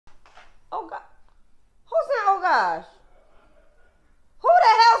Oh God. Who's saying oh gosh? Who the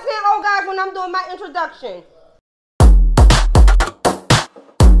hell saying oh gosh when I'm doing my introduction?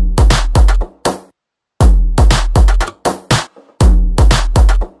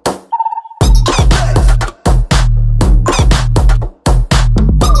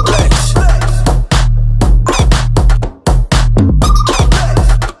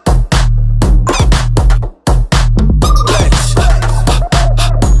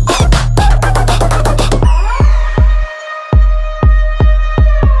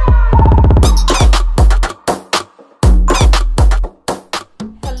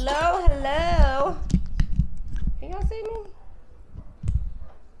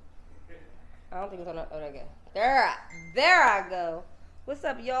 There I go. What's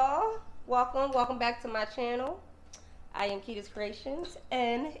up, y'all? Welcome back to my channel. I am Keda's Creations,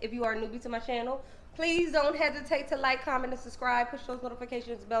 and if you are a newbie to my channel, please don't hesitate to like, comment, and subscribe. Push those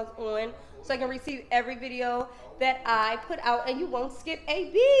notifications bells on so I can receive every video that I put out, and you won't skip a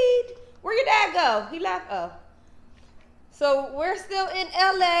beat. Where your dad go? He left. Oh. So we're still in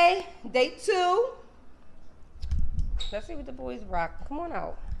LA, day 2. Let's see what the boys rock. Come on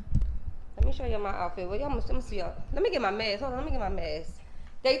out. Let me show you my outfit. Well, y'all, let me see y'all. Let me get my mask. Hold on, let me get my mask.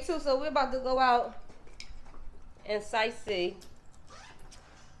 Day 2, so we're about to go out and sightsee.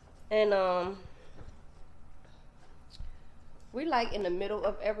 And we like in the middle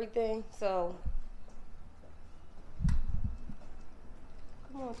of everything. So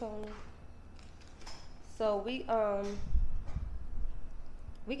come on, Tony. So we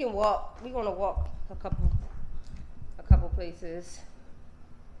can walk. We're gonna walk a couple places.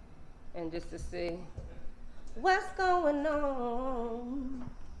 And just to see what's going on.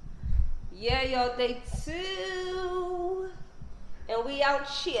 Yeah, y'all, day 2. And we out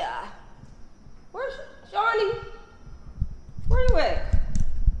here. Where's Johnny? Where you at?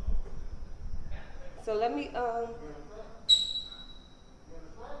 So let me,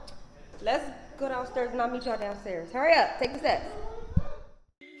 let's go downstairs and I'll meet y'all downstairs. Hurry up, take the steps.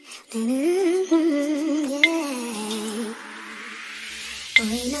 Yeah. Boy,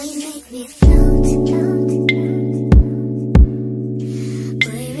 you know you make me float, float.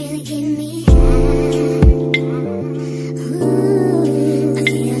 Boy, you really give me high. Ooh, I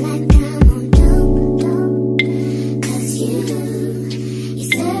feel like I'm on dope, dope. 'Cause you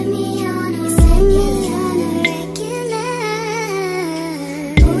set me on a regular.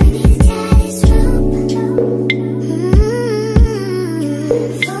 Boy, need to tie this rope.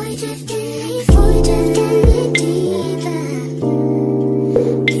 Floyd drifting me deeper.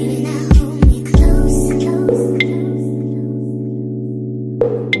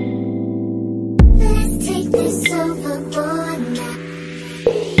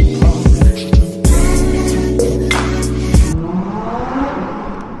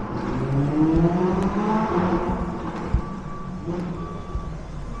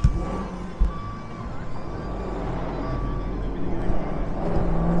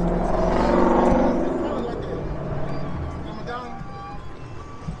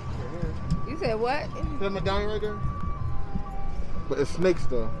 What? That medallion right there? But it's snakes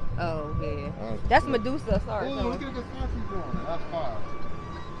though. Oh, yeah. That's Medusa. Sorry. Oh, look at the fancy one. That's 5.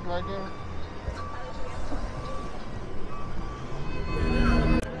 Right there.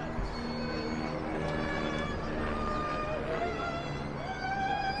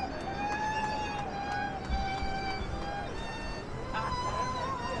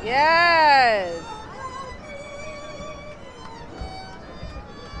 Yes.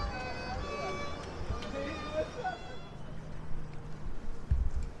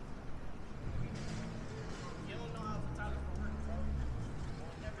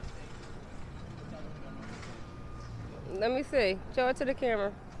 Let me see. Show it to the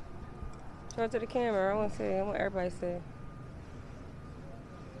camera. Show it to the camera. I want to see. I want everybody to see.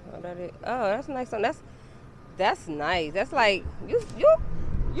 Oh, that is. Oh, that's nice. That's nice. That's like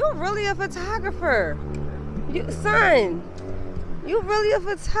you're really a photographer, son. You really a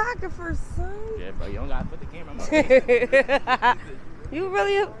photographer, son. Yeah, bro. You don't gotta put the camera on. You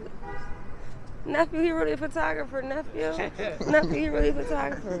really a nephew. He really a photographer, nephew. Nephew, he really a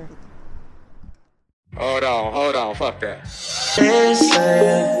photographer. Hold on, fuck that.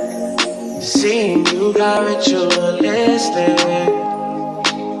 Listen, seeing you got ritualistic,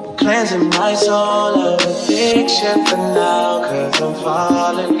 cleansing my soul of addiction for now, 'cause I'm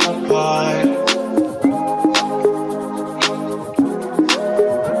falling apart.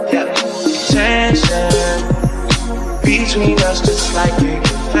 Yeah, tension between us just like big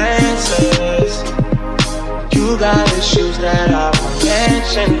fences. You got issues that I won't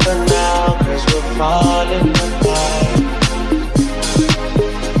mention for now, 'cause we're falling apart.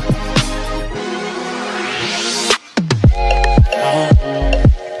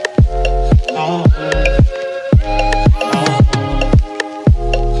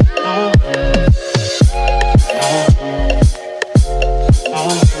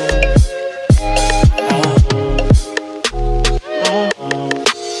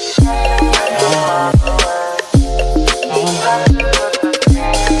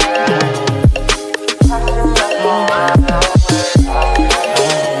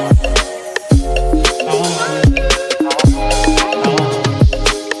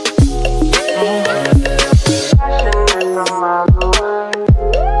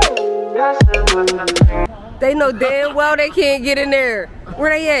 No, they can't get in there. Where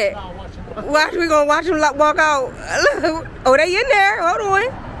they at? Watch, we gonna watch them walk out. Oh, they in there. Hold on.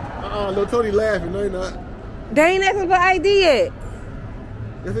 Little Tony laughing. No, you're not. They ain't asking for ID yet.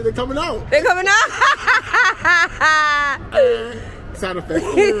 They think they're coming out. They coming out. Sound effects.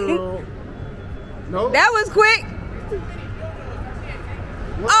 No. That was quick.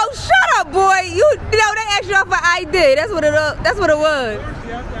 What? Oh, shut up, boy. You know they asked you for ID. That's what it was.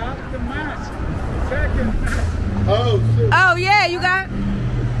 Oh shit. Oh yeah, you got.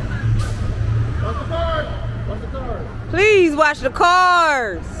 Watch the cars. Watch the cars. Please watch the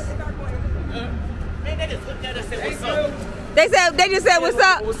cars. They just said what's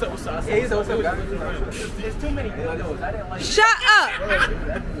up. What's up? Yeah, what's up? There's too many windows. I didn't like. Shut up.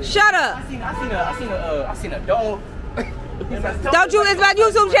 Shut up. I seen a dog. Don't you? It's my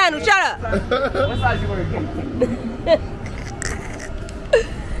YouTube channel. Shut up. What size you wear again?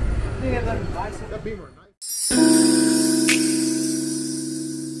 That Beamer.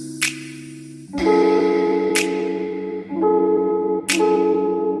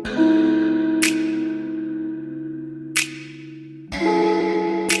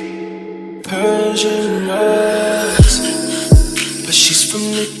 Persian rose, but she's from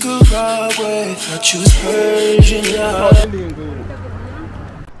Nicaragua. Thought you was Persian love. Indian dude.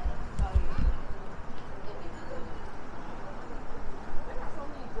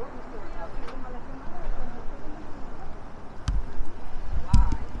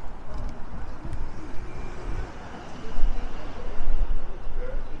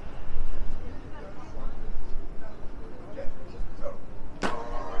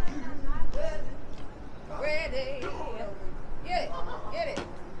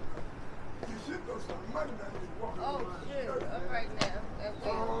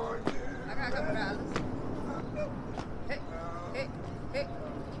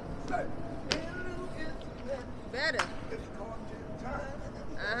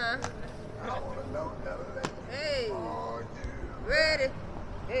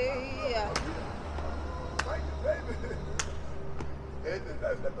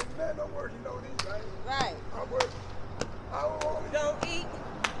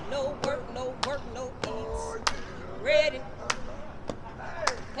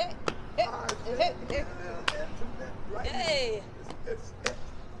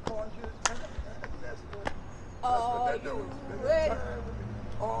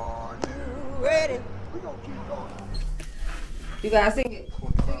 You gotta sing it.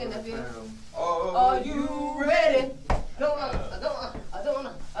 Sing it, nephew. Are you ready? No, I don't.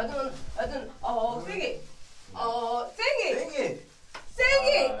 Oh, sing it. Oh, sing it. Sing it. Sing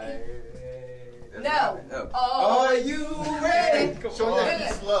it. No. Are you ready? Show that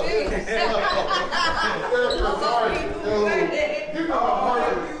he's slow. Sing it.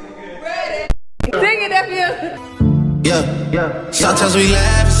 Sing it, nephew. Yeah. Sometimes we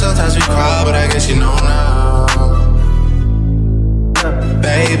laugh and sometimes we cry, but I guess you know now.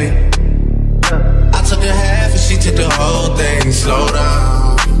 Baby, I took a half and she took the whole thing. Slow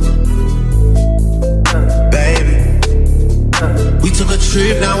down, baby. We took a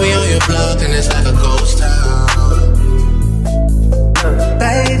trip, now we on your block and it's like a ghost town,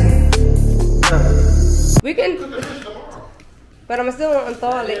 baby. We can, but I'm still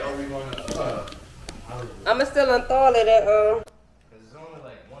unthaw it. I'm still unthaw it at It's only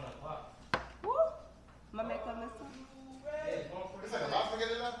like 1 o'clock. Woo. My makeup is. It's like a lot to get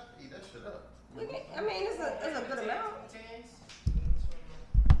it up. Eat that shit up. I mean, it's a good amount.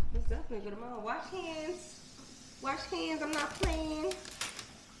 It's definitely a good amount. Wash hands. Wash hands. I'm not playing.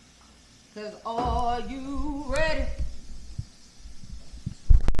 Cause are you ready?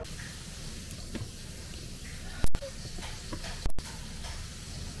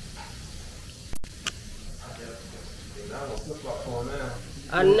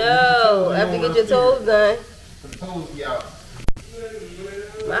 I know. After you get your toes done. The toes be out.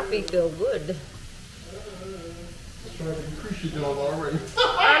 My feet feel good. Trying to increase your jaws already.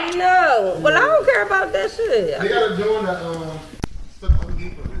 I know. Well, I don't care about that shit. They got a joint that stuck on the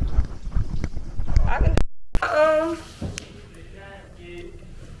gate for it.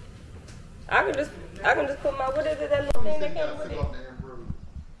 I can put my, what is it, that little thing that comes with it?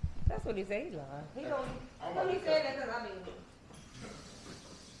 That's what he said. He's lying. He don't. He said that because I mean.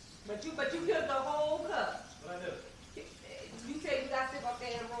 But you killed the whole cup. What I do? You said you got sick off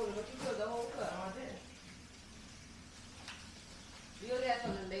that damn roller, but you killed the whole cup. I did. You'll have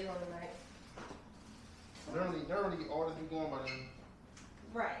something later on tonight. Normally orders be going by then.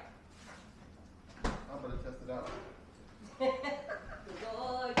 Right. I'm gonna test it out.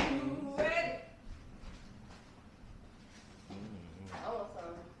 Are you ready? I want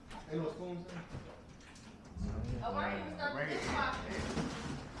some. Ain't no spoons in? Oh, why are you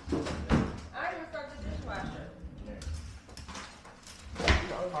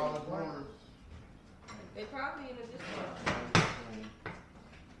college owners. They probably in the dishwasher.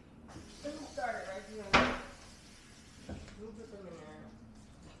 Let me start it right here. We'll put them in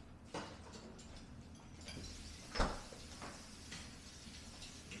there.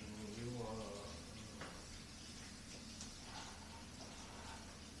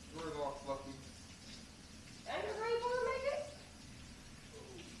 Where's all fluffy? Ain't it ready for to make it?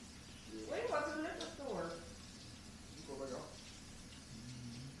 We ain't going to the liquor store. You go back out.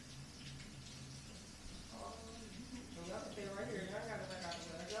 Y'all can stay right here. Y'all got it back out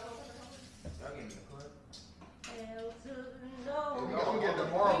there. Y'all don't want to come? Y'all getting in the club? Hell to the Yeah, we no. got to get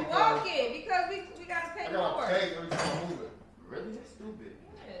tomorrow We because walking because we got to pay I got more. to pay every time I move it. Really? That's stupid.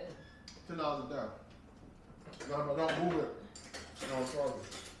 Yeah. $10 a day. No, don't move it. Don't charge it.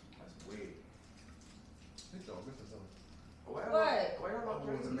 That's weird. This don't miss something. What? Why y'all not Was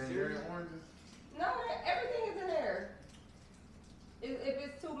drinking it some mandarin cereal? oranges? No, everything is in there. If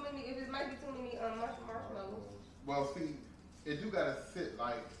it's too many, if it might be too many marshmallows. Well, see, it do gotta sit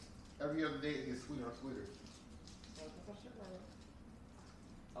like every other day. It gets sweeter and sweeter. Put some sugar in it.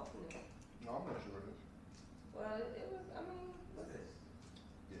 Open it. No, I'm not sure it is. Well, it was. I mean, What's this?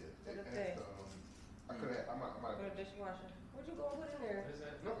 Yeah. What is And that? it's, I could have. I might. for the dishwasher. What you gonna put in there? What is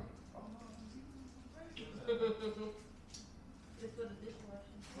that? Nothing. Just for the dishwasher.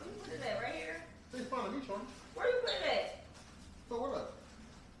 Where you put it at? Right here? It's fine to me, Sean. Where you put it at? So what up?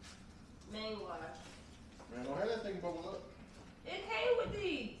 Main wash. Man, don't have that thing bubble up. It came with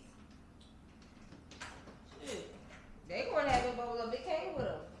these. Shit. They gonna have it bubble up. It came with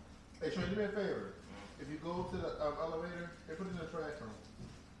them. Hey, Sean, do me a favor. If you go to the elevator, they put it in the trash room.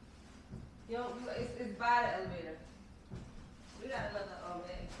 You know, it's by the elevator. We got another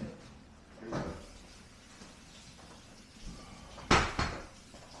bag too.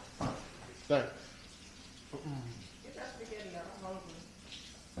 Thanks. Get that spaghetti out. I'm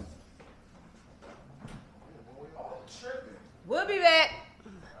hungry. Oh, tripping. We'll be back.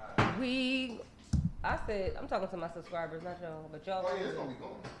 I said, I'm talking to my subscribers, not y'all, but y'all. Oh yeah, it's gonna be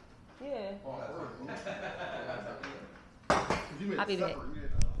gone. Yeah. Oh, you made I'll be it back. separate. You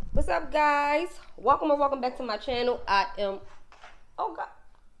didn't, What's up, guys? Welcome or welcome back to my channel. I am. Oh God.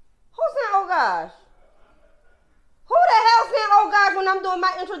 Who's saying oh gosh? Who the hell saying oh gosh when I'm doing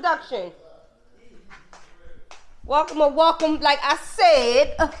my introduction? Welcome or welcome, like I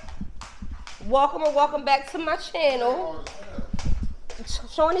said. Welcome or welcome back to my channel.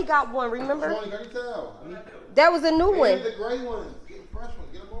 Shawnee got one, remember? Sean, you got to tell. That was a new one. Get the gray ones. Get the fresh ones.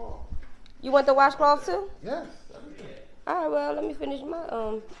 Get them all. You want the washcloth too? Yes. Everything. All right, well, let me finish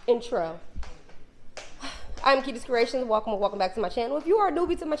my intro. I'm Keda's Creations. Welcome or welcome back to my channel. If you are a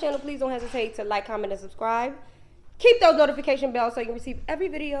newbie to my channel, please don't hesitate to like, comment, and subscribe. Keep those notification bells so you can receive every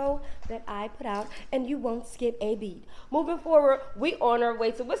video that I put out and you won't skip a beat. Moving forward, we on our way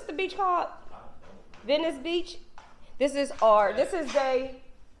to, what's the beach called? Venice Beach. This is day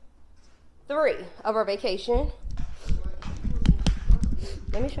 3 of our vacation.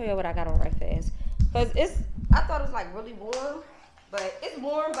 Let me show you what I got on right fast. Cause I thought it was like really warm, but it's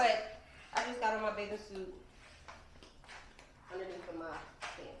warm, but I just got on my bathing suit underneath of my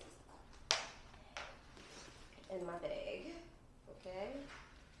pants and my bag. Okay,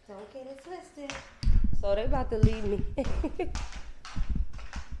 don't get it twisted. So they about to leave me.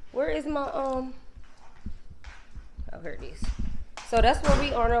 Where is my Oh, here it is. So that's where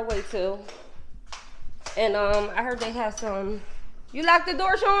we on our way to. And I heard they have some. You locked the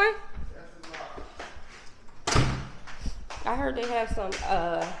door, Sean? I heard they have some,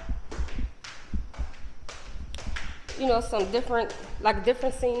 some different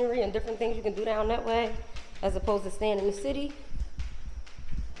scenery and different things you can do down that way, as opposed to staying in the city.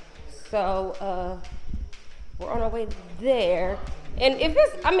 So, we're on our way there. And if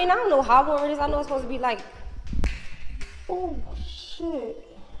it's, I don't know how warm it is. I know it's supposed to be like, oh, shit.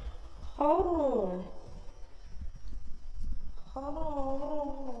 Hold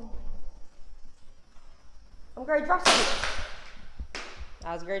on. I'm gonna drop it.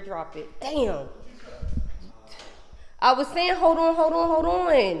 I was gonna drop it. Damn. I was saying, hold on.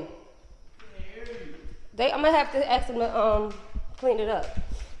 I'm gonna have to ask them to clean it up.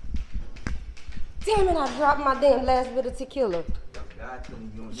 Damn it! I dropped my damn last bit of tequila.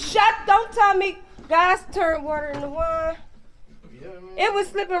 Don't tell me. Guys turned water into wine. It was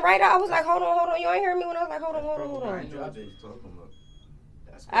slipping right out. I was like, hold on. You ain't hear me when I was like, hold on.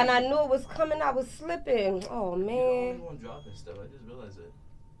 And I knew it was coming. I was slipping. Oh, man. You want dropping stuff. I just realized it.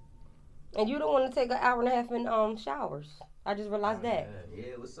 And you don't want to take an hour and a half in showers. I just realized that. Yeah,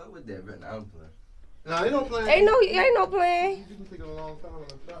 what's up with that right now? I'm playing. Nah, ain't no plan. Ain't no plan. You been taking a long time on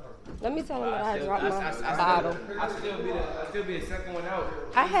the shower. Let me tell him that I dropped my bottle. I'll still be the second one out.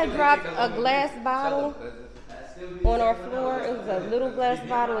 I had dropped a glass bottle on our floor. It was a little glass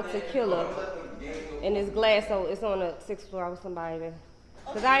bottle of tequila. And it's glass, so it's on the 6th floor. I was somebody there.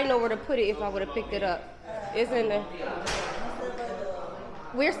 Because I didn't know where to put it if I would have picked it up. It's in the...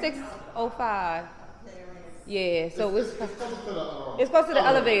 We're 605. Yeah, so it's close to the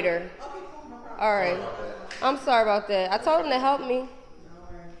elevator. All right. I'm sorry about that. I told him to help me.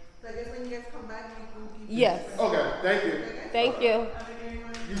 So I guess when you guys come back, you can... Yes. Okay, thank you. Thank you.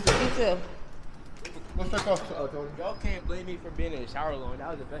 You too. What's that cost, Tony? Y'all can't blame me for being in the shower alone. That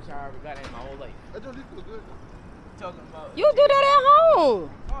was the best shower I ever got in my whole life. I don't think feel good. Talking about. You do that at home.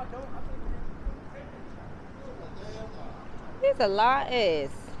 Oh, no, He's a lot of ass.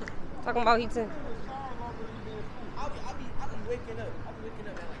 Talking about he too. I'll be waking up. I'll be waking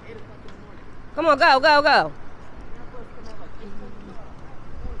up at like 8 o'clock in the morning. Come on, go.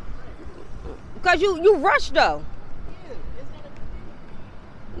 Because you rushed though.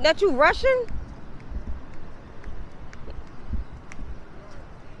 That you rushing?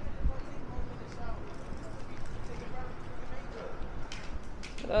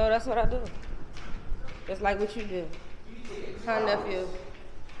 Oh, that's what I do. Just like what you do. Hi, nephew. You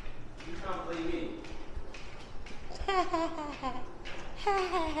can't blame me.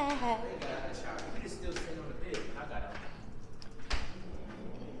 You just still sitting on the bed. I got out.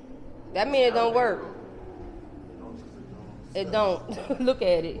 That means it don't work. It don't. Look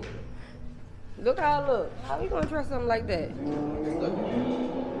at it. Look how it look. How you gonna dress something like that?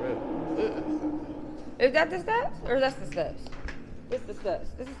 Is that the steps? Or that's the steps? It's the steps.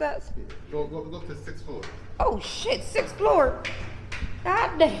 It's the steps? Go to the 6th floor. Oh shit, 6th floor.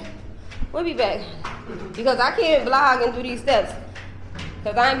 God damn. We'll be back. Because I can't vlog and do these steps.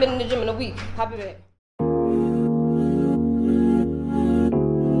 Because I ain't been in the gym in a week. I'll be back.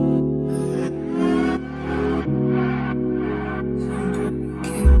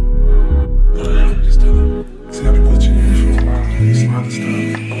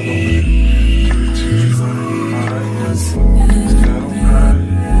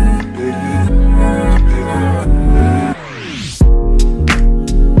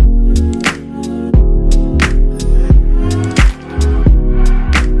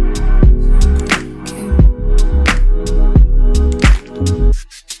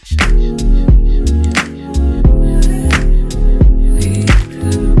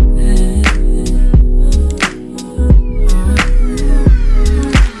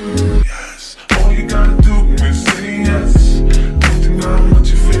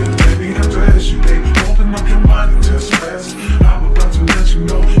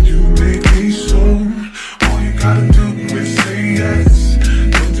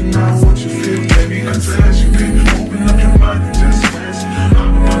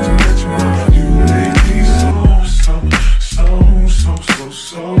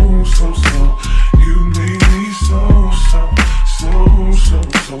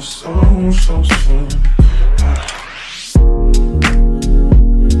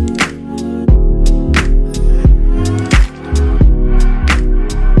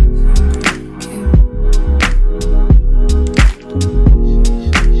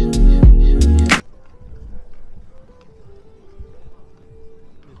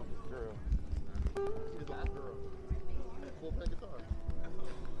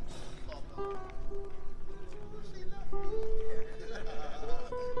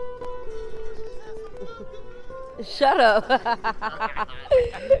 Shut up.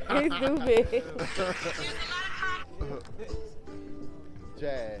 He's stupid.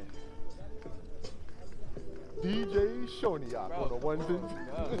 Jazz. DJ Shoniak on the 1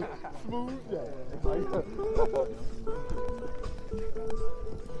 Smooth jazz.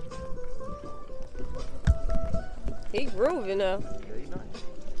 He grooving though. Very nice.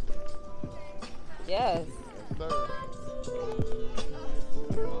 Yes. Yes, sir.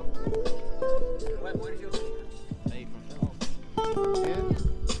 What is your hey, from home?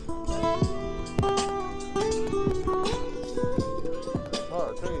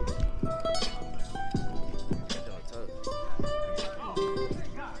 Oh, crazy.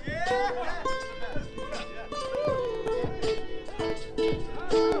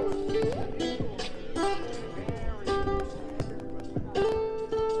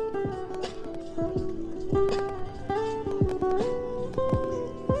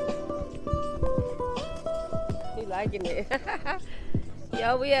 He liking it.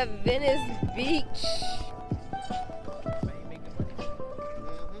 Yo, we have Venice Beach.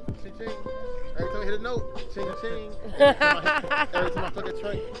 Every time hit a note, ching ching. Every time I pick a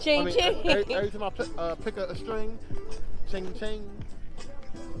string, Ching, ching. Every time I pick a string, ching ching.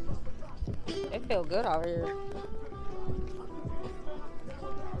 It feel good out here.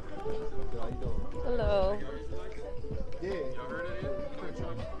 How you doing? Hello. Yeah.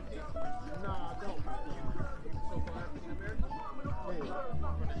 Nah, I don't.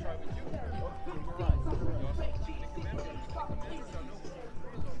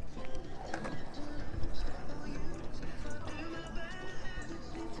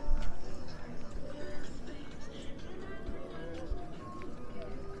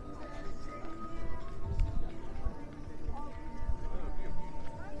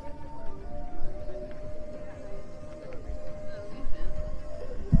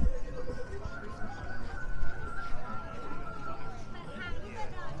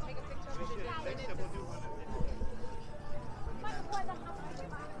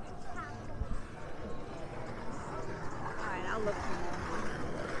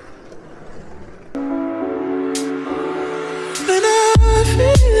 When I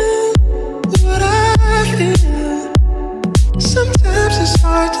feel what I feel, sometimes it's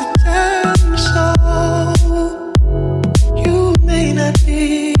hard to tell you so. You may not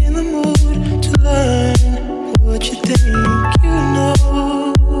be in the mood to learn what you think you know.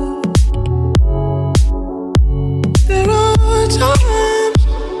 There are times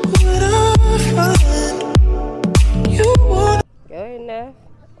when I find you want. Good enough.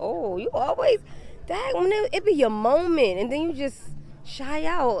 Oh, you always, that when it be your moment, and then you just shy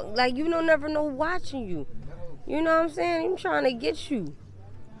out. Like, you don't never know watching you. You know what I'm saying? I'm trying to get you.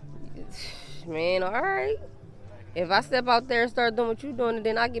 Man, all right. If I step out there and start doing what you doing, and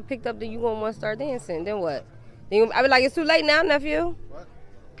then I get picked up, then you gonna want to start dancing. Then what? Then I be like, it's too late now, nephew. What?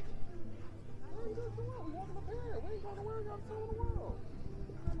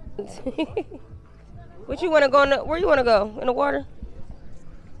 What you want to go in the, where you want to go? In the water?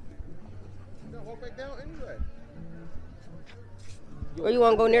 Walk back down anyway. Or you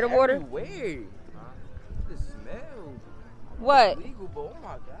want to go near the water? Weird. The smell. What? Legal, but oh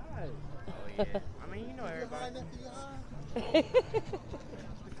my god. Oh, yeah. I mean, you know everybody.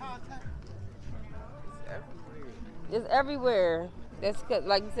 It's everywhere. That's cause,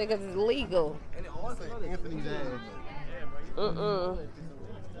 like you said, because it's legal. And it also Anthony's ass.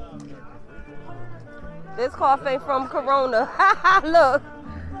 This cough ain't from Corona. Look.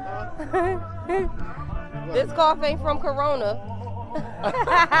 This cough ain't from Corona.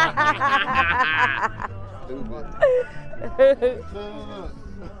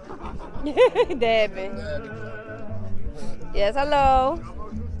 Dabbing. Yes, hello.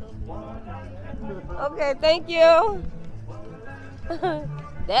 Okay, thank you.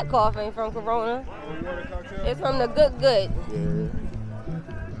 That cough ain't from Corona. It's from the good.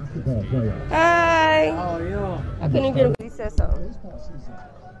 Hi. Oh, yeah. I couldn't even get him. He said something.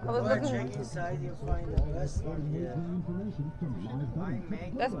 I was looking. Check inside and find the best one. Yeah.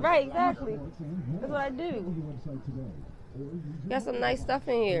 That's right, exactly. That's what I do. Got some nice stuff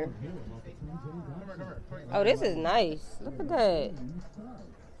in here. Oh, this is nice. Look at that.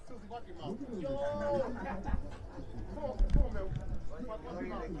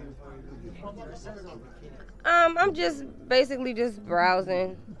 I'm just basically just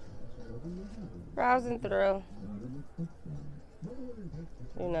browsing through,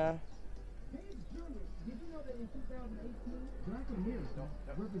 you know.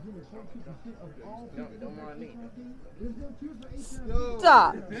 Don't mind me.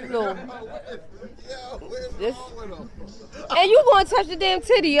 Stop. No. This. And you gonna touch the damn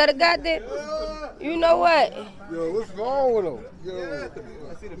titty of the goddamn. You know what? Yo, what's wrong with him? Yo.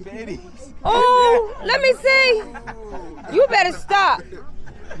 I see the panties. Oh, let me see. You better stop.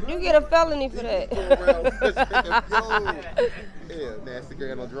 You get a felony for that. Yeah, nasty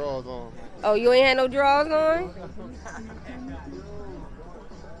girl, no drawers on. Oh, you ain't had no drawers on?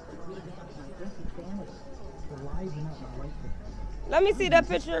 Let me see that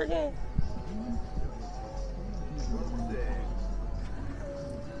picture again.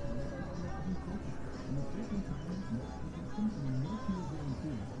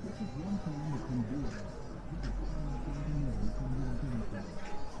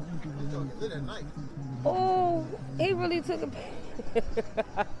 Oh, he really took a picture.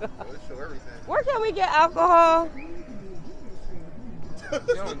 Where can we get alcohol?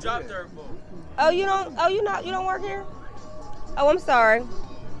 Drop there, Oh, you don't. Oh, you don't work here. Oh, I'm sorry. You're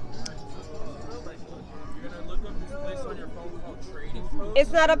gonna look up this place on your phone called Trading Post.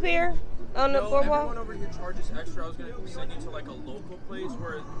 It's not up here on the No, boardwalk. everyone over here charges extra. I was gonna send you to like a local place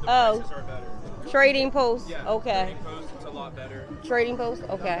where the Oh. prices are better. Trading Post. Yeah. Okay. Trading Post, it's a lot better. Trading Post.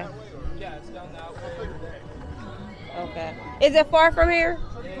 Okay. Yeah, it's down now. Okay. Is it far from here?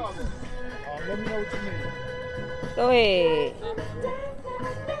 Let me know what you need. Go ahead.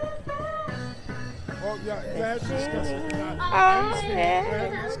 Well, yeah, go ahead and discuss it. I Oh, understand. Go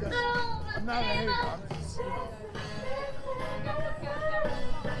ahead and discuss it. I'm not a hater. I'm just, you know.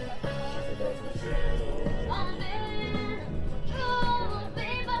 I mean,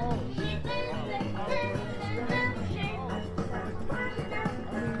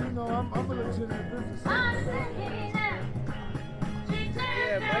 you know, I'm a legitimate businessman.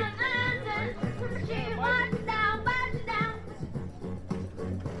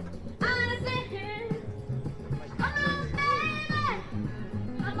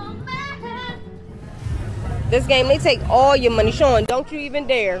 This game, they take all your money. Sean, don't you even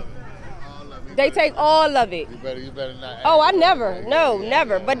dare. They take all of it. You better not. Oh, I never. No,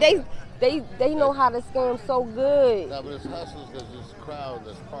 never. But they know how to scam so good. No, but it's hustles because this crowd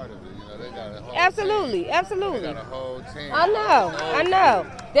that's part of it. You know, they got a whole Absolutely, team. absolutely. They got a whole team. I know.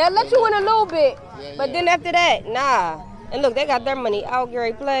 They'll let you in a little bit, Yeah, but yeah. then after that, nah. And look, they got their money out,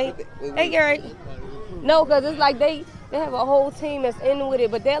 Gary play. Hey, Gary. No, because it's like they have a whole team that's in with it,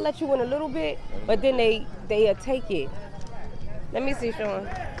 but they'll let you in a little bit, but then they'll take it. Let me see, Sean.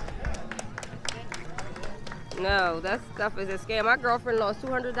 No, that stuff is a scam. My girlfriend lost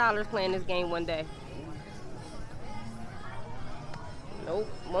 $200 playing this game one day. Nope,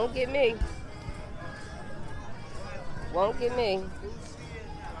 won't get me. Won't get me.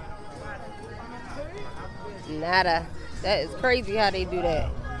 Nada. That is crazy how they do that.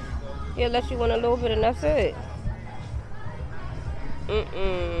 He'll let you win a little bit and that's it. I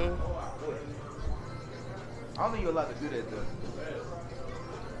don't think you're allowed to do that though.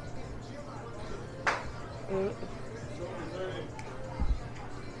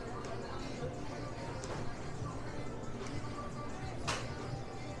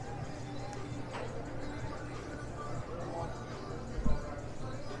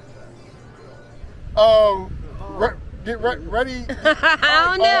 Get ready.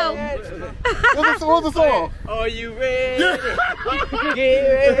 I don't know. What's the song? Are you ready? Get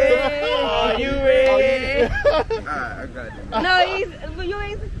ready. Are you ready? Alright, I got it. No,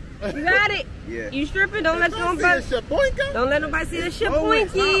 you got it. Yeah. You stripping? Don't let nobody. Don't let nobody see the shit,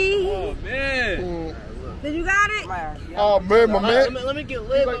 Boinky. Oh man. Did you got it? Oh man, my man. Let me get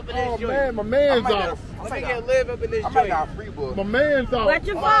live up in this Oh joint. man, my man's off. Let me get live up in this joint. My man's off. Watch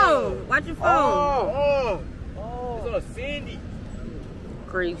your phone. Watch your phone. Oh. It's on Sandy.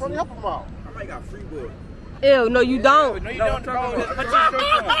 Crazy. Trying to help him out. I might got free book. Ew, no, you don't. No, you don't. I'm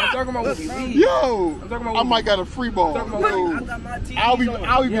talking about when we leave. Yo, I might got a free ball. I got my TV. I'll be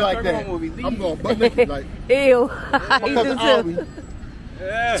like that. I'm going butt naked like. Ew. He do I'll be. too.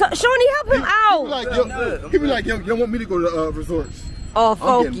 Shawnee, help him out. He be like, yo, you don't want me to go to resorts. Oh,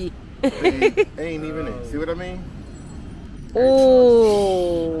 folky. Ain't even it. See what I mean? Ooh.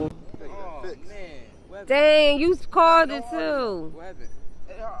 Oh, man. Dang, you called it too. What happened?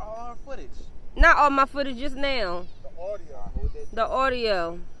 All our footage. Not all my footage, just now. The audio. The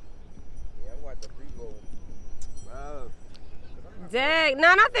audio. Yeah, I watched the free book. Wow. Dang. No,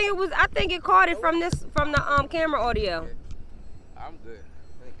 I think it caught it from the camera audio. I'm good.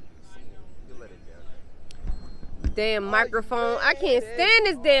 Thank you. You let it down. Damn microphone. I can't stand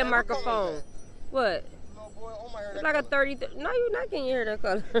this damn microphone. What? It's like a 30. No, you're not getting hear that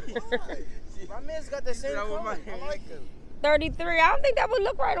color. My man's got the same color. I like him. 33. I don't think that would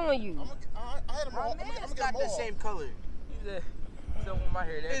look right on you. My man's got the same color. So with my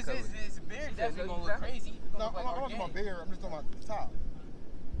hair, that color. His beard definitely gonna look crazy. No, I'm not talking about beard. I'm just talking about the top.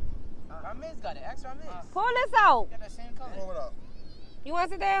 My man's got it. Ask my man. Pull this out. Got that same color. Blow it up. You want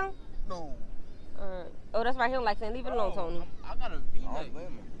to sit down? No. Oh, that's right. He don't like saying. Leave it alone, Tony. I got a V-neck.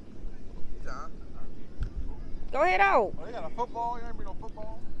 Go ahead out. Oh, they got a football. You ain't bring no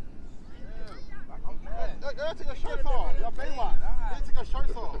football. Y'all take your shirts off. Y'all Baywatch. They take your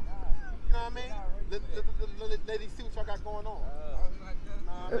shirts off. You know what I mean? Let ladies see what y'all got going on.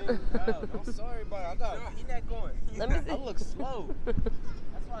 I'm sorry, but I got a V-neck going. Let me see. I look slow. That's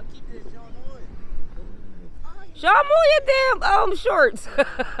why I keep this joint on. Show move your damn shorts.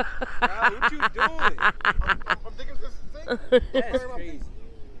 What you doing? I'm thinking this thing. That's crazy.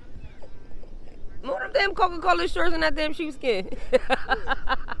 Move them damn Coca-Cola shorts and that damn sheepskin.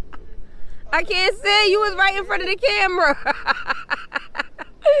 I can't see. You was right in front of the camera.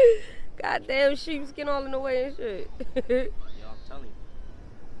 Goddamn sheepskin all in the way and shit. Yo, I'm telling you.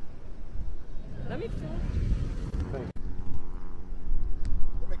 Let me see.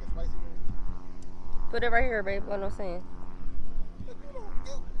 They make it spicy. Put it right here, babe. What I'm saying.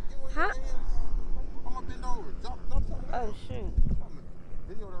 Huh? I'm gonna bend over. Drop something. Oh, shoot.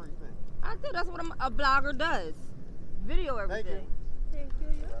 Video everything. you that's what a blogger does. Video everything. Thank you.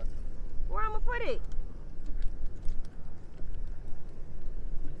 Where I'm gonna put it?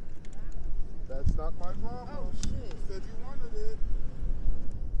 That's not my problem. Oh shit. You said you wanted it.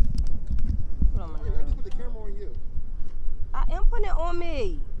 Put on my I just put the camera on you. I am putting it on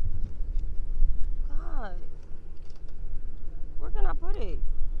me. God. Where can I put it?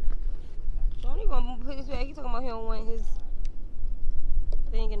 Johnny gonna put his bag. He talking about he don't want his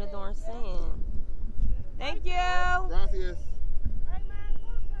thing in the darn sand. Thank you. Gracias.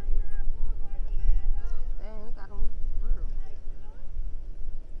 Dang, we got him.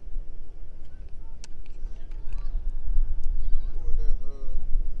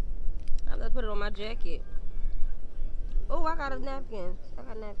 I just put it on my jacket. Oh, I got napkins. I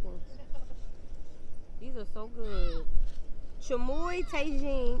got napkins. These are so good. Chamoy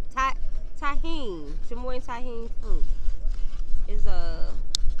tahine, chamoy and tahine fruit. Is a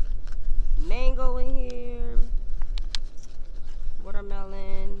mango in here,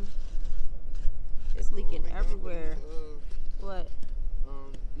 watermelon. It's leaking everywhere. What?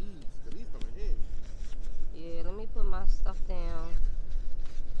 These come in handy. Yeah, let me put my stuff down.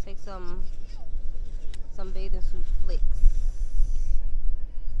 Take some bathing suit flicks.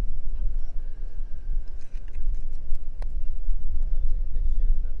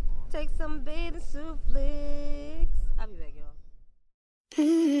 Take some bathing suit flicks. I'll be back, y'all.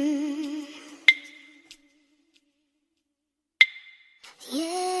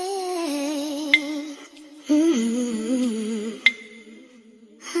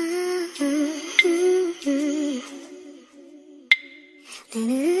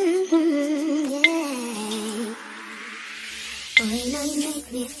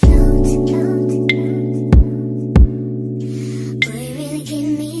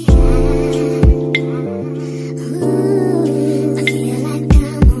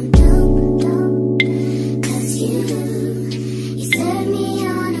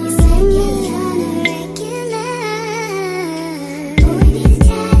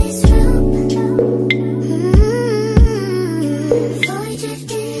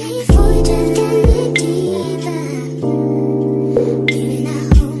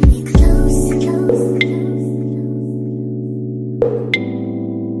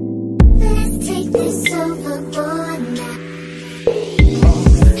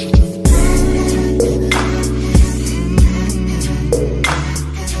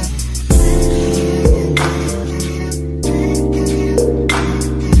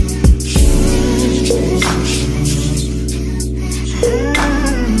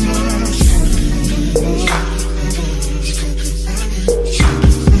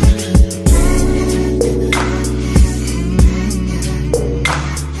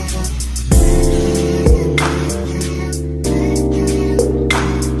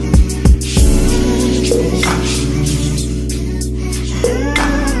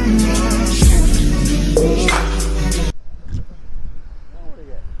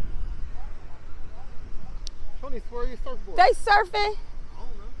 They surfing?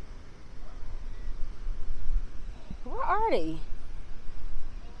 Where are they?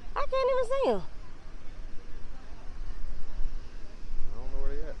 I can't even see them. I don't know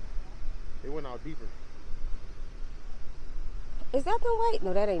where they at. They went out deeper. Is that the way?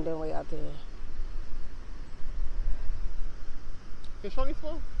 No, that ain't the way out there. Can Shawnee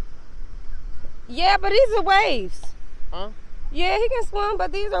swim? Yeah, but these are waves. Huh? Yeah, he can swim,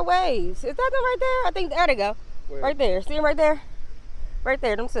 but these are waves. Is that them right there? I think, there they go. Where? Right there. See him right there? Right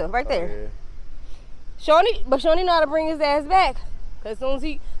there, them two. Right there. Yeah. Shawnee know how to bring his ass back. Cause as soon as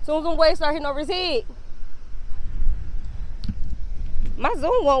them waves start hitting over his head, my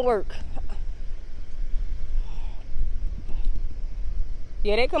Zoom won't work.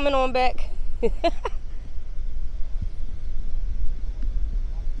 Yeah, they coming on back. I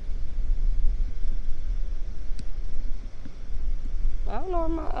don't know where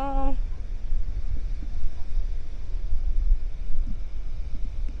my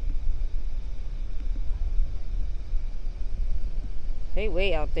they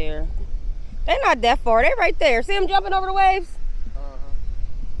way out there. They're not that far. They right there. See them jumping over the waves?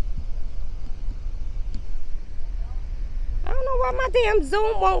 I don't know why my damn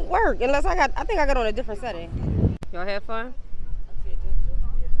Zoom won't work unless I think I got on a different setting. Y'all have fun?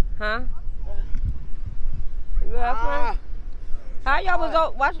 Huh? You have fun? How y'all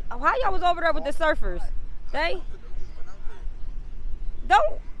was over there with the surfers? They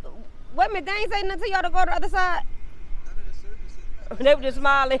don't wait a minute, they ain't saying nothing to y'all to go to the other side. They were just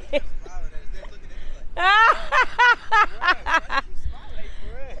smiling.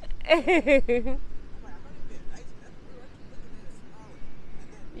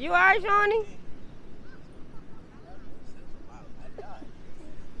 You alright, Shawnee? You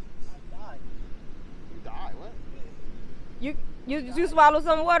died, what? You swallowed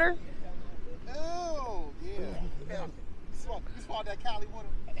some water? Oh, yeah. You swallowed that Cali water?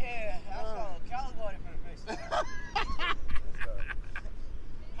 Yeah, I swallowed Cali water for the first time.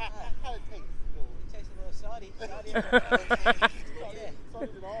 How it taste? It tastes a little salty. Yeah.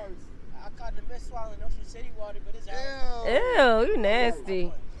 Salty than ours. I caught the miss swallowing Ocean City water, but it's out. Ew, you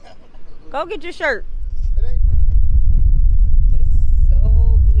nasty. Go get your shirt. It ain't. It's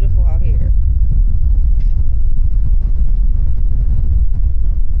so beautiful out here.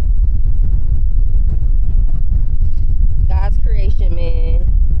 God's creation,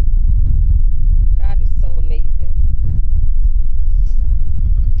 man. God is so amazing.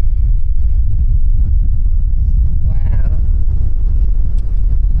 Wow.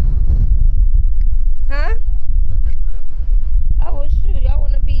 Huh? Oh, well, shoot. Y'all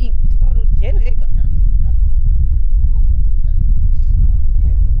want to be photogenic.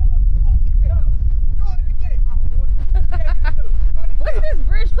 What's this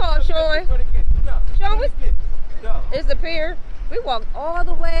bridge called, Sean? Sean, what's it's the pier. We walked all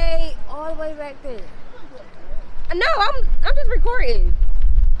the way back there. No, I'm just recording.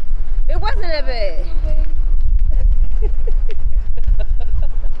 It wasn't that bad.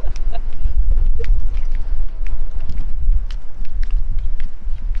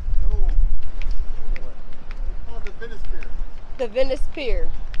 The Venice Pier. The Venice Pier.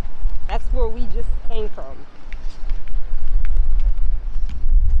 That's where we just came from.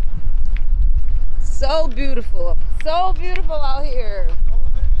 So beautiful. So beautiful out here.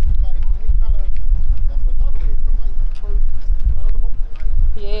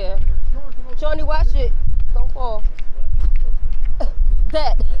 Yeah. Shawnee, watch it. Don't fall.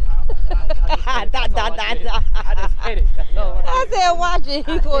 That. I just hit it. I said watch it.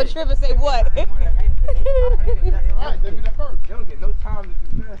 He gonna trip and say what? Alright, they be the first. You don't get no time to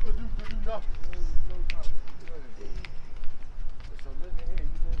do that. To do nothing. No time to do nothing. So living here,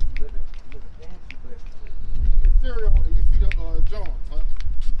 you living fancy, but It's cereal and you see the Johns, huh?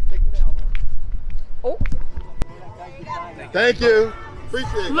 Take me down, man. Oh. Thank you.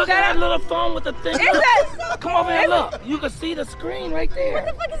 Appreciate it. Look at that little phone with the thing. Is it? Come over here, look. You can see the screen right there. What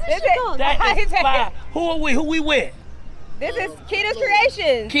the fuck is this shit called? That is fly. Who are we? Who we with? This is Keda's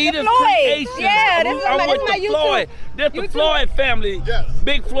Creations. Keda's the Floyd. Creations. Yeah, this is I'm my with the YouTube. Floyd. This the YouTube. Floyd family. Yes.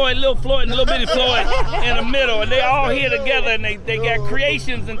 Big Floyd, little Floyd, and little bitty Floyd in the middle. And they all here together and they got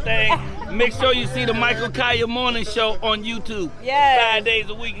creations and things. Make sure you see the Michael Kaya Morning Show on YouTube. Yes. 5 days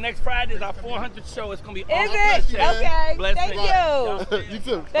a week. Next Friday is our 400th show. It's going to be Is awesome. it? Okay. Blessings. Thank you. You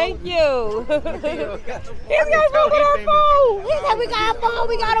too. Thank you. He's got a phone with our phone. He said we got a phone.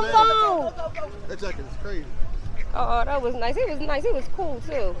 We got a phone. That jacket is crazy. Oh, that was nice. It was nice. It was cool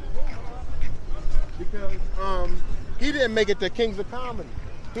too. Because he didn't make it to Kings of Comedy.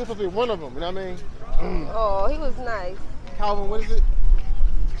 He was supposed to be one of them, you know what I mean? Oh, he was nice. Calvin, what is it?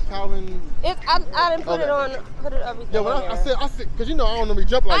 Calvin. I didn't put Okay. it on. Put it everything. Yeah, when on I there. said, because you know I don't normally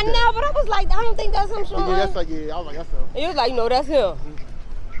jump like I that. know, but I was like, I don't think that's him, Sean. Yeah, that's like, yeah, I was like, that's him. He was like, no, that's him.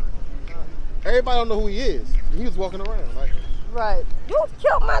 Everybody don't know who he is. He was walking around like, Right. You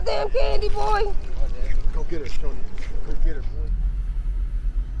killed my damn candy boy. go get her, Tony. Go get her, boy.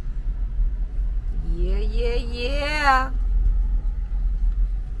 Yeah, yeah, yeah.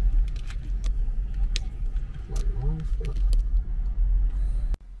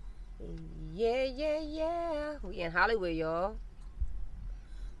 Yeah, yeah, yeah. We in Hollywood, y'all.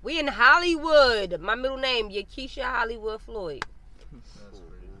 We in Hollywood. My middle name, Yakisha Hollywood Floyd.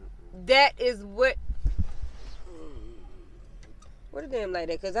 That is what. What a damn like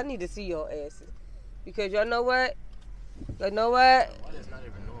that? Because I need to see your asses. Because y'all know what? Y'all know what?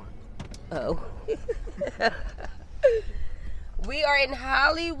 Oh. We are in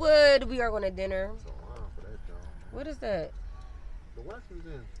Hollywood. We are going to dinner. What is that? The West is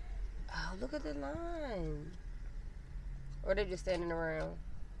in. Oh, look at the line. Or they just standing around.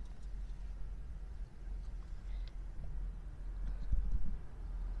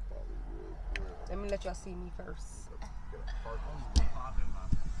 Let me let y'all see me first.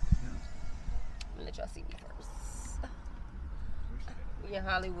 Let me let y'all see me first. We in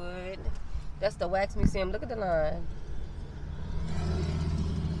Hollywood. That's the Wax Museum. Look at the line.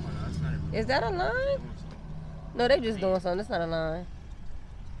 Is that a line? No, they just doing something. That's not a line.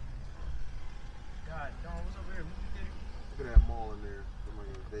 God, Don, what's over here? Look at that mall in there. Somewhere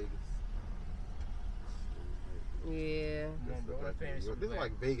in Vegas. Yeah. This is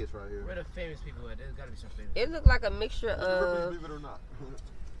like Vegas right here. Where the famous people at? There's gotta be some famous. It looked like a mixture of. Believe it or not.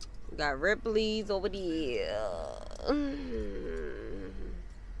 Got Ripley's over there.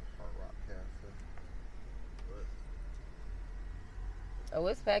 Oh,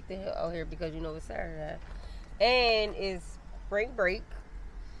 it's packed out here because you know it's Saturday. And it's spring break.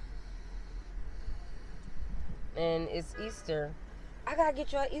 And it's Easter. I gotta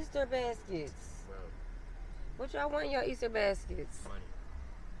get y'all Easter baskets. Bro, What y'all want in your Easter baskets? money.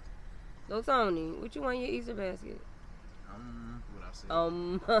 No, Tony, what you want in your Easter basket? What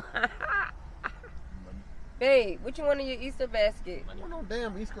I said. Hey, what you want in your Easter basket? I want no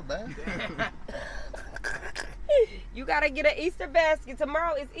damn Easter basket. You gotta get an Easter basket.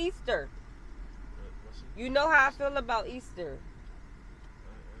 Tomorrow is Easter. You know how I feel about Easter.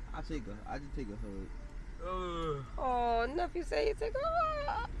 I just take a hug. Oh, nephew say you take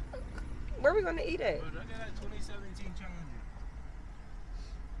a. Where we gonna eat at? Look at that 2017 challenge.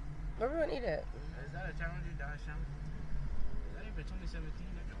 Where we gonna eat at? Is that a challenge? That challenge? Is that even 2017?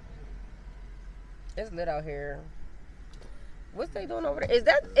 It's lit out here. What's they doing over there? Is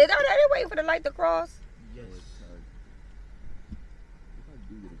that they waiting for the light to cross? Yes.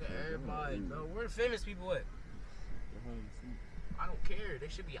 Everybody, bro. Where the famous people at? I don't care. They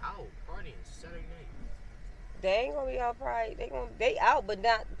should be out partying Saturday night. They ain't gonna be out probably. They out, but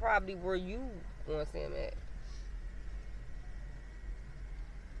not probably where you want to see them at.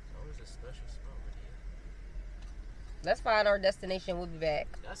 Always a special spot with you. Let's find our destination. We'll be back.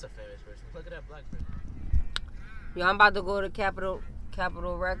 That's a famous person. Look at that black person. Yo, I'm about to go to Capitol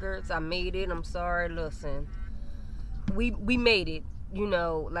Records. I made it. I'm sorry. Listen, we made it. You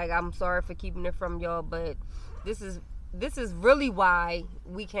know, like I'm sorry for keeping it from y'all, but this is really why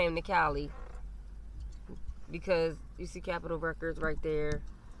we came to Cali. Because you see Capitol Records right there.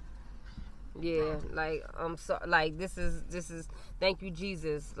 Yeah, like I'm so like this is thank you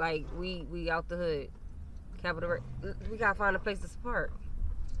Jesus. Like we out the hood. Capitol we gotta find a place to park.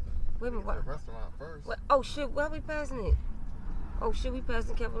 Wait a minute, what? Restaurant first. What? Oh shit, why we passing it? Oh shit, we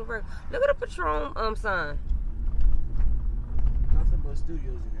passing Capitol Records. Look at the Patron sign. Nothing but studios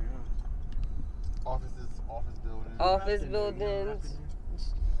in there, huh? Office buildings.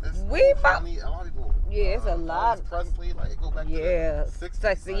 It's It's we about a lot of people. yeah, it's a lot. Presley, like it go back Yeah, to the 60s.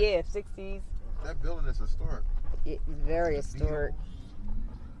 Like, yeah, 60s. that building is historic. It's very historic.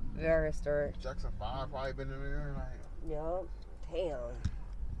 Very historic. Jackson 5 probably been in there. Like, Yup. Damn.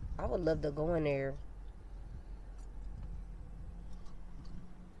 I would love to go in there.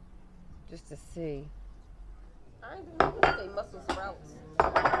 Just to see. I ain't been looking at they Muscle Sprouts.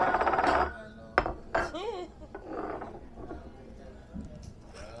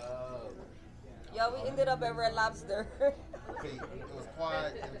 Yo, we ended up at Red Lobster. see, it was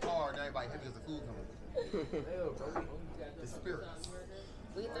quiet in the car, and everybody happy because the food coming. The spirits.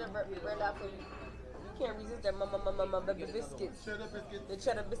 We ended up at Red Lobster. You can't resist that mama baby biscuits. Cheddar biscuits. The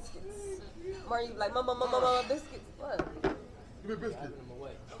cheddar biscuits. Mario like mama biscuits. What? Give me a biscuit.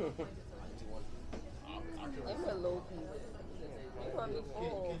 Give me a little piece. You want to be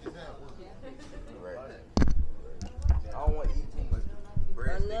full. I don't want to eat too much I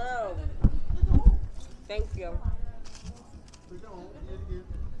bread. know. Thank you.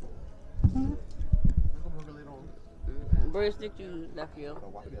 Breadstick you, nephew.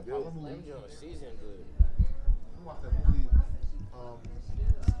 Season good. Watch that movie.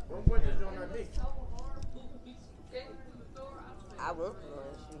 What point is on that dick? I won't go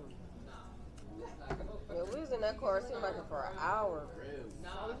and shoot. Yeah, we was in that car, it seemed like it for an hour.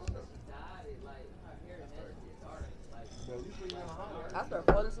 I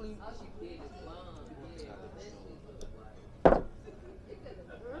started falling asleep.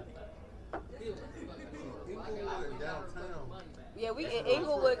 Downtown. Yeah, we in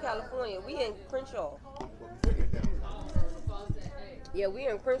Inglewood, California. We in Crenshaw. Yeah, we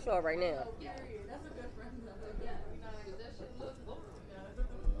in Crenshaw right now.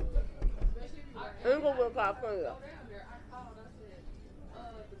 Inglewood, California.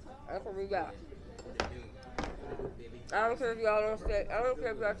 That's what we got. I don't care if y'all don't say. I don't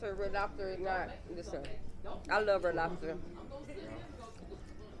care if y'all say Red Lobster or not. Listen, I love Red Lobster.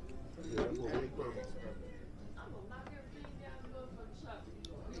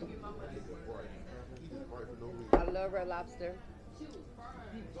 I love Red Lobster.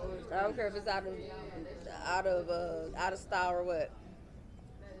 I don't care if it's out of style or what.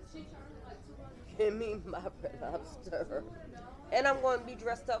 Give me my Red Lobster, and I'm going to be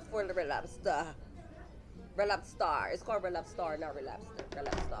dressed up for the Red Lobster. Red Lobster. It's called Red Lobster, not Red Lobster. Red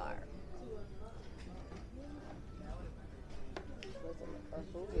Lobster.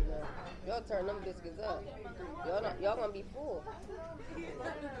 Y'all turn them biscuits up. Y'all gonna be full.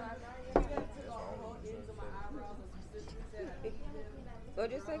 So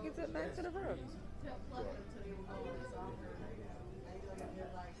just take it back to the room.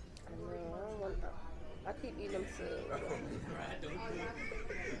 I keep eating them too. Look at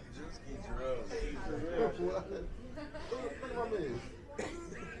my man.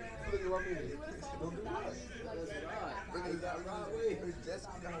 Look at my man. Don't do what?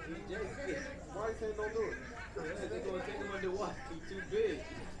 Why you saying don't do it? They're going to take him under what? He's too big.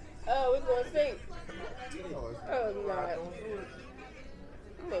 Oh, it's going to sink. No, it's Oh, no.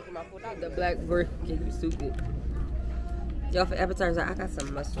 I'm making my food. The black brick can be stupid. Y'all, for appetizer, I got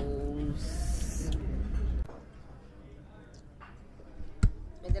some mussels.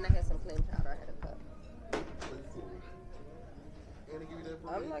 And then I had some clam chowder. I had a cup.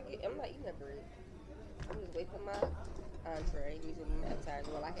 I'm not eating that bread. I'm just waiting for my entree. Me doing my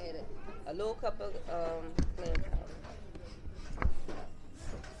appetizer. Well, I had a little cup of clam chowder.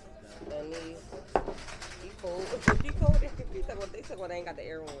 And these cold. They said when I ain't got the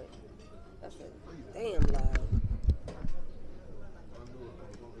air on. I said, damn loud.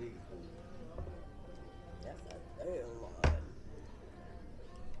 That's a damn lot.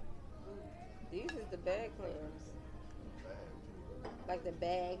 These is the bag clams. Like the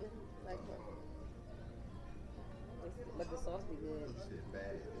bag. Like but the sauce be good. The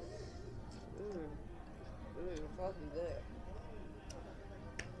sauce be good.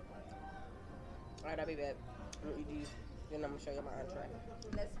 Alright, I'll be back. I'm gonna eat these. Then I'm gonna show you my entree.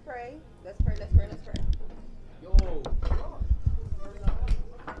 Let's pray. Let's pray. Let's pray. Let's pray. Yo.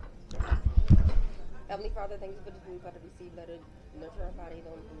 Heavenly Father, thank you for the food about to receive. Let it nurture our body.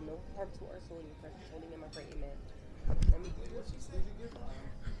 Don't do no harm to our soul. In your precious holy name, I pray. Amen. Let me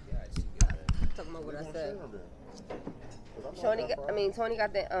talking about what I said. Tony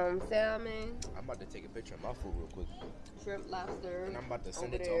got the salmon. I'm about to take a picture of my food real quick. Shrimp, lobster. And I'm about to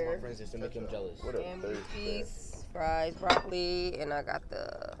send it to all my friends just to make them jealous. Ham piece, fries, broccoli, and I got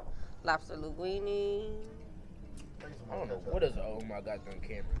the lobster linguine. I don't know what is oh my goddamn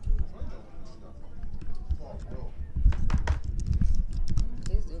camera.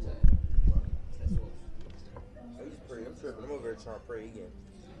 Please do that. I used to pray. I'm tripping. I'm over here trying to pray again.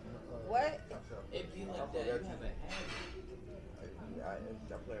 What? It be like that. You have a habit.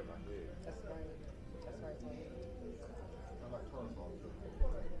 I'm playing my head. That's right. That's right, Tony.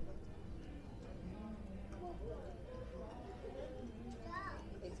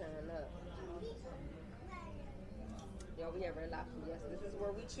 They turning up. Yo, we have red lobster. Yes, this is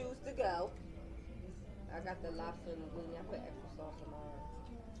where we choose to go. I got the lobster linguine. I put extra sauce on mine.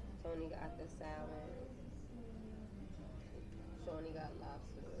 Tony got the salad. Shawnee got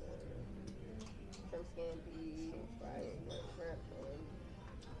lobster. Shrimp scampi, fried shrimp, and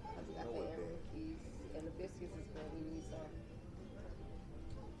I got the ham piece. And the biscuits is where we need some.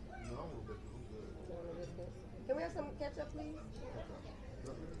 No, I'm good. You want the biscuits? Can we have some ketchup, please?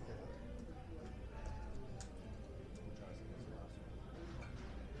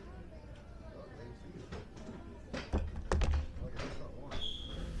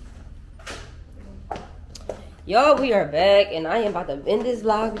 Yo, we are back, and I am about to end this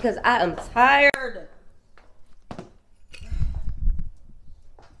vlog because I am tired.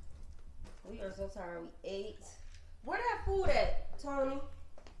 We are so tired. We ate. Where that food at, Tony?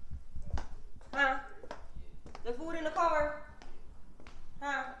 Huh? The food in the car?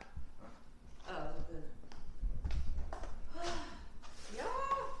 Huh? Oh, good.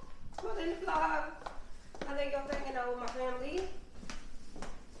 Y'all, well, in the vlog, I think y'all hanging out with my family.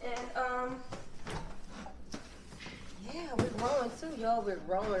 And, yeah, we're growing too, y'all. We're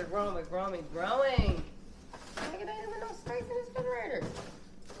growing. Look at that, there's no space in this refrigerator.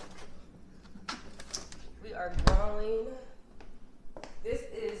 We are growing. This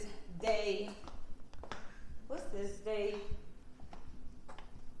is day, what's this, day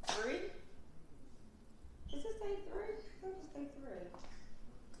 3? Is this day 3? I think it's day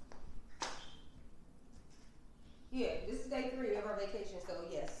 3. Yeah, this is day 3 of our vacation, so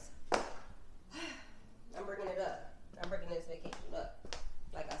yes. I'm bringing it up. I'm bringing this vacation up,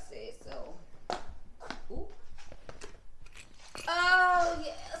 like I said, so. Ooh. Oh,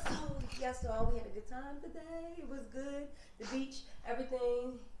 yes, so we had a good time today. It was good. The beach,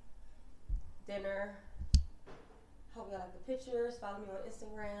 everything. Dinner. Hope y'all like the pictures. Follow me on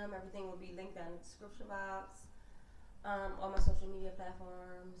Instagram. Everything will be linked down in the description box. All my social media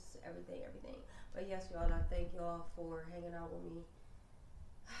platforms, everything. But yes, y'all, I thank y'all for hanging out with me.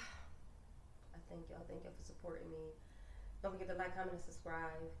 I thank y'all for supporting me. Don't forget to like, comment, and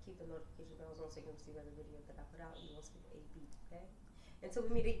subscribe. Keep the notification bells on so you can receive every video that I put out. You won't skip a beat, okay? Until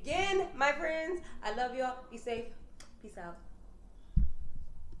we meet again, my friends. I love y'all. Be safe. Peace out.